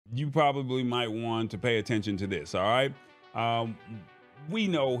you probably might want to pay attention to this. All right. Um, we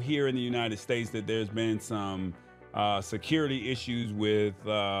know here in the United States that there's been some security issues with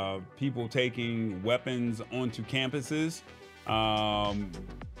people taking weapons onto campuses. Um,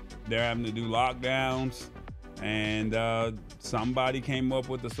 they're having to do lockdowns, and somebody came up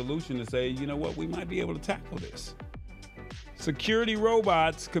with a solution to say, you know what, we might be able to tackle this. Security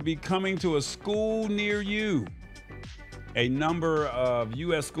robots could be coming to a school near you. A number of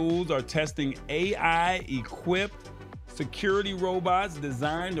U.S. schools are testing AI-equipped security robots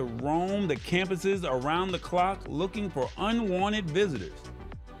designed to roam the campuses around the clock looking for unwanted visitors.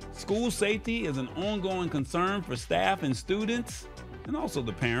 School safety is an ongoing concern for staff and students, and also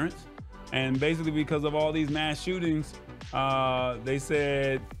the parents. And basically, because of all these mass shootings, they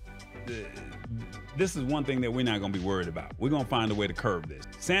said this is one thing that we're not going to be worried about. We're going to find a way to curb this.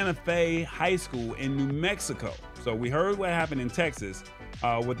 Santa Fe High School in New Mexico. So we heard what happened in Texas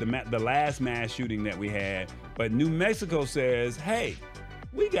with the last mass shooting that we had. But New Mexico says, hey,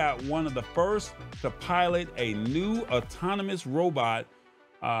 we got one of the first to pilot a new autonomous robot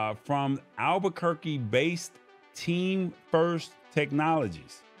from Albuquerque-based Team First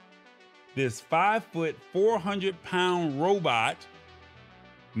Technologies. This 5-foot, 400-pound robot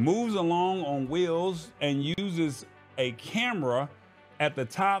moves along on wheels and uses a camera at the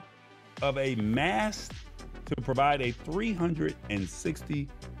top of a mast to provide a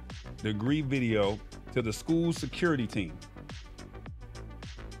 360-degree video to the school security team.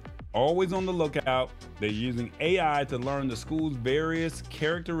 Always on the lookout, they're using AI to learn the school's various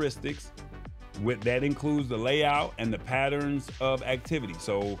characteristics. That includes the layout and the patterns of activity.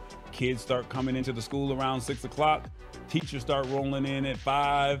 So kids start coming into the school around 6 o'clock. Teachers start rolling in at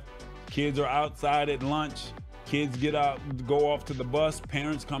 5. Kids are outside at lunch. Kids get out, go off to the bus.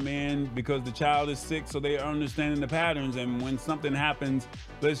 Parents come in because the child is sick, so they are understanding the patterns. And when something happens,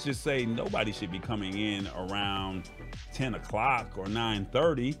 let's just say nobody should be coming in around 10 o'clock or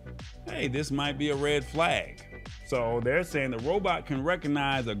 9:30. Hey, this might be a red flag. So they're saying the robot can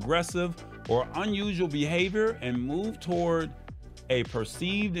recognize aggressive or unusual behavior and move toward a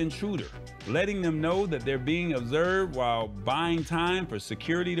perceived intruder, letting them know that they're being observed while buying time for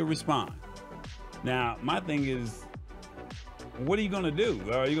security to respond. Now, my thing is, what are you going to do?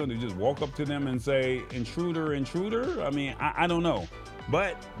 Are you going to just walk up to them and say, intruder, intruder? I mean, I don't know.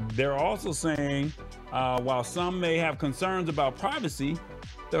 But they're also saying, while some may have concerns about privacy,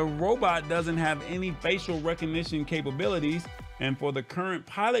 the robot doesn't have any facial recognition capabilities. And for the current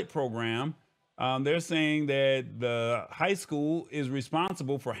pilot program, they're saying that the high school is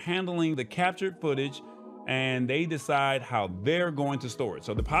responsible for handling the captured footage, and they decide how they're going to store it.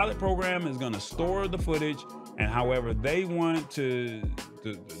 So the pilot program is going to store the footage, and however they want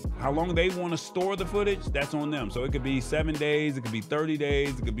how long they want to store the footage, that's on them. So it could be 7 days, it could be 30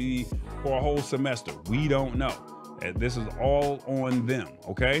 days, it could be for a whole semester. We don't know. This is all on them,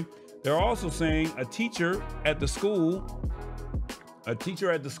 okay? They're also saying a teacher at the school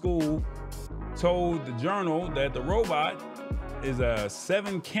told the Journal that the robot is a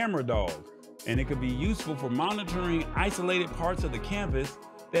 7-camera dog, and it could be useful for monitoring isolated parts of the campus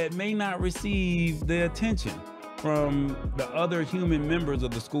that may not receive the attention from the other human members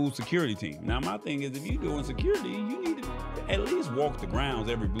of the school security team. Now, my thing is, if you're doing security, you need to at least walk the grounds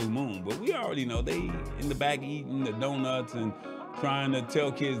every blue moon. But we already know they in the back eating the donuts and trying to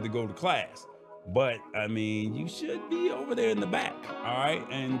tell kids to go to class. But I mean, you should be over there in the back, all right?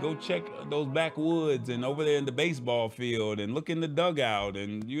 And go check those backwoods and over there in the baseball field and look in the dugout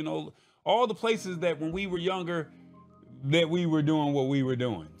and, you know, all the places that when we were younger, that we were doing what we were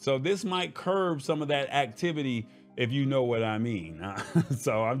doing. So this might curb some of that activity, if you know what I mean.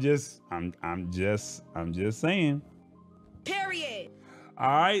 So I'm just saying. Period. All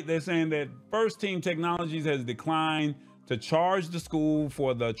right, they're saying that First Team Technologies has declined to charge the school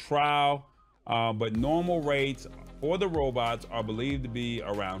for the trial, but normal rates for the robots are believed to be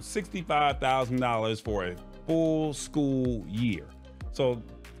around $65,000 for a full school year. So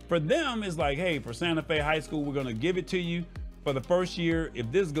for them, it's like, hey, for Santa Fe High School, we're going to give it to you for the first year. If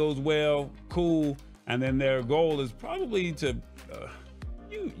this goes well, cool. And then their goal is probably to,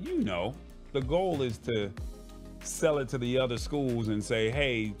 the goal is to sell it to the other schools and say,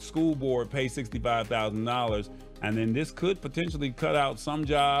 hey, school board, pay $65,000. And then this could potentially cut out some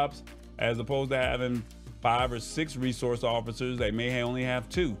jobs as opposed to having 5 or 6 resource officers. They may only have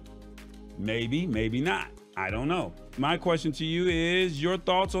 2. Maybe, maybe not. I don't know. My question to you is your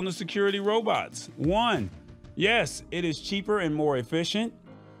thoughts on the security robots. 1, yes, it is cheaper and more efficient.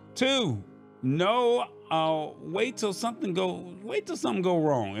 2, no, wait till something go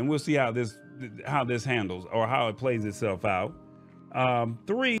wrong, and we'll see how this handles or how it plays itself out.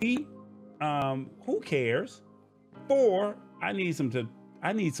 3, who cares? 4, I need some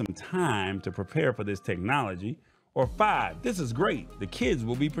time to prepare for this technology. Or 5, this is great. The kids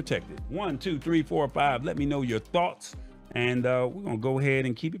will be protected. 1, 2, 3, 4, 5. Let me know your thoughts, and we're gonna go ahead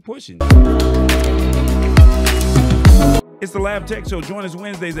and keep it pushing. It's the Lab Tech Show. Join us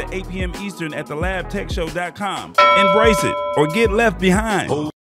Wednesdays at 8 p.m. Eastern at thelabtechshow.com. Embrace it or get left behind.